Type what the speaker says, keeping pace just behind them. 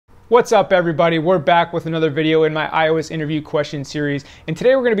What's up, everybody? We're back with another video in my iOS interview question series, and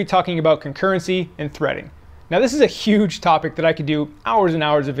today we're going to be talking about concurrency and threading. Now, this is a huge topic that I could do hours and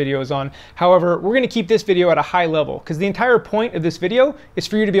hours of videos on. However, we're going to keep this video at a high level because the entire point of this video is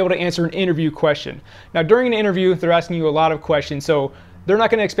for you to be able to answer an interview question. Now, during an interview, they're asking you a lot of questions, so they're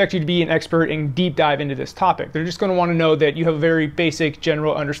not going to expect you to be an expert and deep dive into this topic. They're just going to want to know that you have a very basic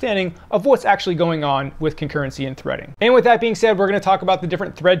general understanding of what's actually going on with concurrency and threading. And with that being said, we're going to talk about the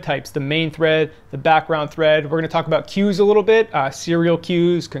different thread types, the main thread, the background thread. We're going to talk about queues a little bit, serial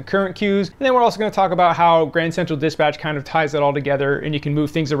queues, concurrent queues, and then we're also going to talk about how Grand Central Dispatch kind of ties it all together and you can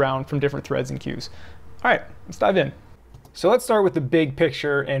move things around from different threads and queues. All right, let's dive in. So let's start with the big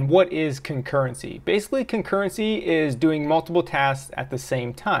picture and what is concurrency. Basically, concurrency is doing multiple tasks at the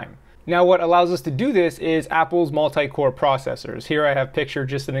same time. Now, what allows us to do this is Apple's multi-core processors. Here I have pictured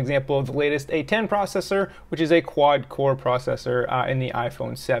just an example of the latest A10 processor, which is a quad-core processor in the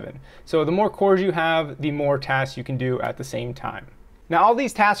iPhone 7. So the more cores you have, the more tasks you can do at the same time. Now, all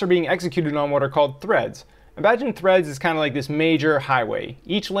these tasks are being executed on what are called threads. Imagine threads is kind of like this major highway.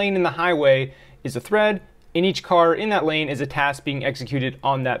 Each lane in the highway is a thread, and each car in that lane is a task being executed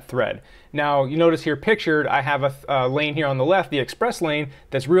on that thread. Now, you notice here pictured, I have a lane here on the left, the express lane,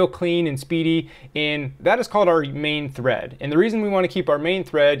 that's real clean and speedy, and that is called our main thread. And the reason we want to keep our main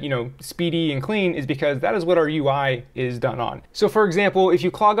thread, speedy and clean is because that is what our UI is done on. So for example, if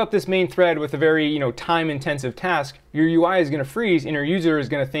you clog up this main thread with a very, time-intensive task, your UI is going to freeze and your user is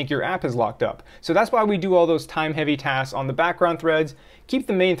going to think your app is locked up. So that's why we do all those time-heavy tasks on the background threads. Keep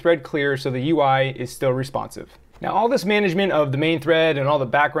the main thread clear so the UI is still responsive. Now, all this management of the main thread and all the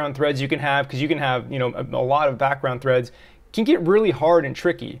background threads you can have, because you can have a lot of background threads, can get really hard and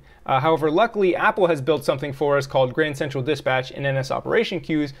tricky. However, luckily, Apple has built something for us called Grand Central Dispatch and NS Operation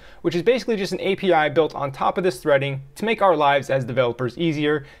Queues, which is basically just an API built on top of this threading to make our lives as developers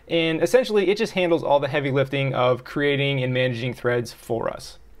easier. And essentially, it just handles all the heavy lifting of creating and managing threads for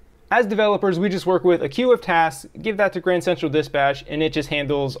us. As developers, we just work with a queue of tasks, give that to Grand Central Dispatch, and it just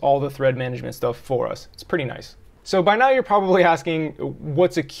handles all the thread management stuff for us. It's pretty nice. So by now you're probably asking,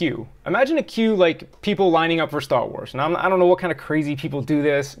 what's a queue? Imagine a queue like people lining up for Star Wars. And I don't know what kind of crazy people do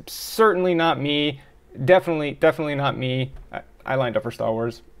this. Certainly not me. Definitely not me. I lined up for Star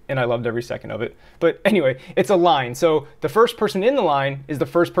Wars and I loved every second of it. But anyway, it's a line. So the first person in the line is the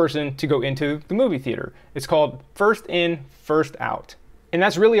first person to go into the movie theater. It's called first in, first out. And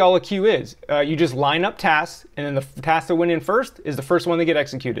that's really all a queue is. You just line up tasks, and then the task that went in first is the first one to get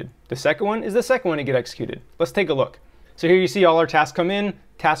executed. The second one is the second one to get executed. Let's take a look. So here you see all our tasks come in.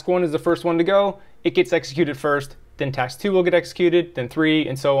 Task 1 is the first one to go. It gets executed first. Then task 2 will get executed, then 3,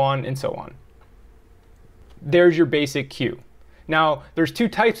 and so on and so on. There's your basic queue. Now, there's two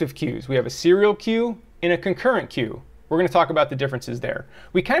types of queues. We have a serial queue and a concurrent queue. We're going to talk about the differences there.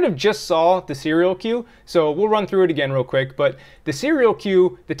 We kind of just saw the serial queue, so we'll run through it again real quick. But the serial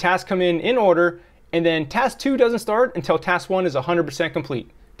queue, the tasks come in order, and then task 2 doesn't start until task 1 is 100%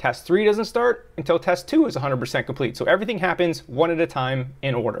 complete. Task 3 doesn't start until task 2 is 100% complete. So everything happens one at a time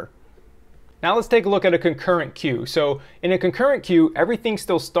in order. Now let's take a look at a concurrent queue. So in a concurrent queue, everything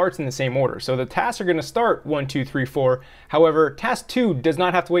still starts in the same order. So the tasks are going to start 1, 2, 3, 4. However, task 2 does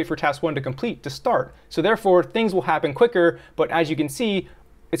not have to wait for task 1 to complete to start. So therefore, things will happen quicker. But as you can see,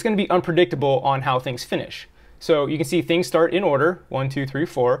 it's going to be unpredictable on how things finish. So you can see things start in order, 1, 2, 3,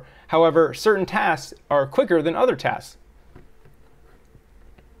 4. However, certain tasks are quicker than other tasks.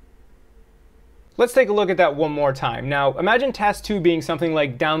 Let's take a look at that one more time. Now, imagine task 2 being something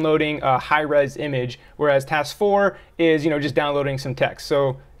like downloading a high-res image, whereas task 4 is, just downloading some text.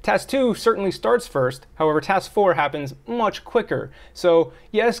 So task 2 certainly starts first. However, task 4 happens much quicker. So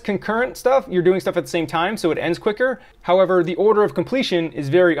yes, concurrent stuff, you're doing stuff at the same time, so it ends quicker. However, the order of completion is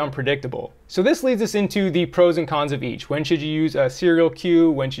very unpredictable. So this leads us into the pros and cons of each. When should you use a serial queue?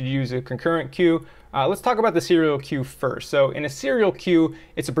 When should you use a concurrent queue? Let's talk about the serial queue first. So in a serial queue,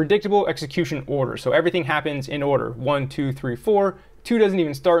 it's a predictable execution order. So everything happens in order, 1, 2, 3, 4. 2 doesn't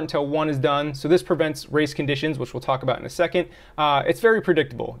even start until 1 is done. So this prevents race conditions, which we'll talk about in a second. It's very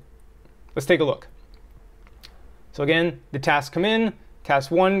predictable. Let's take a look. So again, the tasks come in.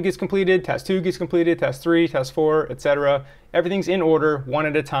 Task 1 gets completed, task 2 gets completed, task 3, task 4, etc. Everything's in order, one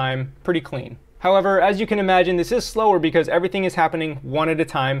at a time, pretty clean. However, as you can imagine, this is slower because everything is happening one at a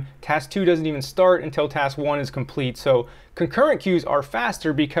time. Task 2 doesn't even start until task 1 is complete. So concurrent queues are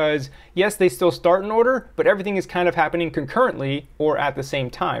faster because, yes, they still start in order, but everything is kind of happening concurrently or at the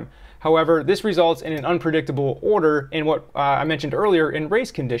same time. However, this results in an unpredictable order in what I mentioned earlier in race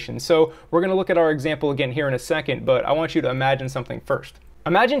conditions. So we're going to look at our example again here in a second, but I want you to imagine something first.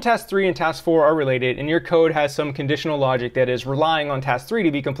 Imagine task 3 and task 4 are related and your code has some conditional logic that is relying on task 3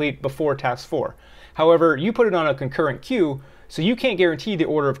 to be complete before task 4. However, you put it on a concurrent queue, so you can't guarantee the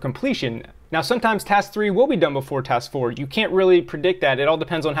order of completion. Now, sometimes task 3 will be done before task 4. You can't really predict that. It all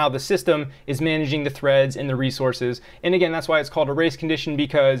depends on how the system is managing the threads and the resources. And again, that's why it's called a race condition,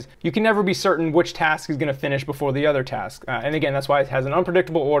 because you can never be certain which task is going to finish before the other task. And again, that's why it has an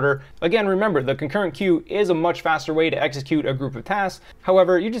unpredictable order. Again, remember, the concurrent queue is a much faster way to execute a group of tasks.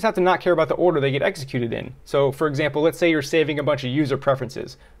 However, you just have to not care about the order they get executed in. So for example, let's say you're saving a bunch of user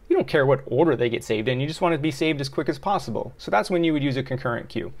preferences. You don't care what order they get saved in, you just want it to be saved as quick as possible. So that's when you would use a concurrent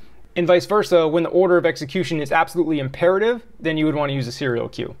queue. And vice versa, when the order of execution is absolutely imperative, then you would want to use a serial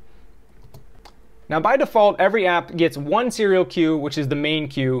queue. Now by default, every app gets one serial queue, which is the main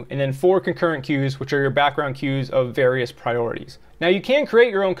queue, and then 4 concurrent queues, which are your background queues of various priorities. Now you can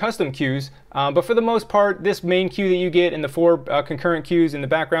create your own custom queues, but for the most part, this main queue that you get and the 4 concurrent queues in the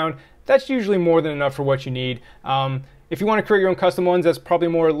background, that's usually more than enough for what you need. If you want to create your own custom ones, that's probably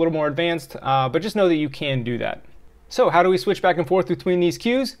a little more advanced, but just know that you can do that. So how do we switch back and forth between these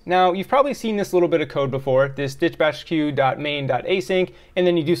queues? Now, you've probably seen this little bit of code before, this dispatch queue.main.async, and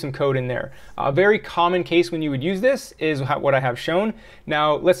then you do some code in there. A very common case when you would use this is what I have shown.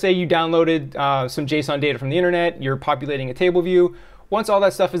 Now, let's say you downloaded some JSON data from the internet, you're populating a table view. Once all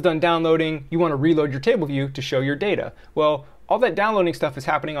that stuff is done downloading, you want to reload your table view to show your data. Well, all that downloading stuff is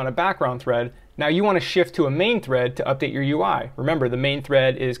happening on a background thread. Now you want to shift to a main thread to update your UI. Remember, the main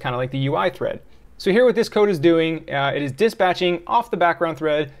thread is kind of like the UI thread. So here what this code is doing, it is dispatching off the background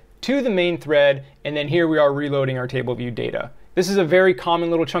thread to the main thread, and then here we are reloading our table view data. This is a very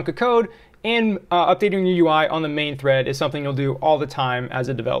common little chunk of code, and updating your UI on the main thread is something you'll do all the time as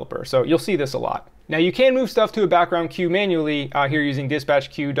a developer. So you'll see this a lot. Now you can move stuff to a background queue manually here using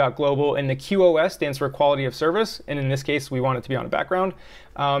dispatch queue.global, and the QoS stands for quality of service, and in this case we want it to be on a background.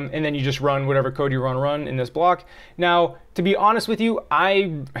 And then you just run whatever code you want to run in this block. Now, to be honest with you,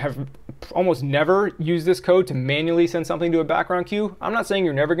 I have almost never used this code to manually send something to a background queue. I'm not saying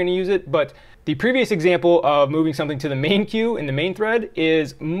you're never going to use it, but the previous example of moving something to the main queue in the main thread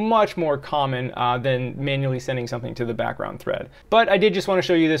is much more common than manually sending something to the background thread. But I did just want to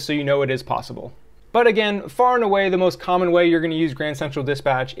show you this so you know it is possible. But again, far and away, the most common way you're going to use Grand Central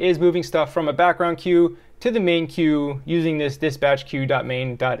Dispatch is moving stuff from a background queue to the main queue using this dispatch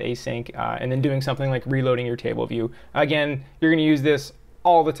queue.main.async and then doing something like reloading your table view. Again, you're going to use this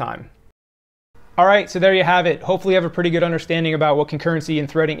all the time. All right, so there you have it. Hopefully you have a pretty good understanding about what concurrency and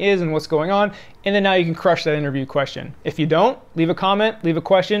threading is and what's going on, and then now you can crush that interview question. If you don't, leave a comment, leave a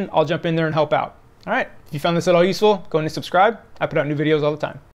question, I'll jump in there and help out. All right, if you found this at all useful, go ahead and subscribe. I put out new videos all the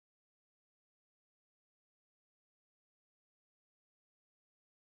time.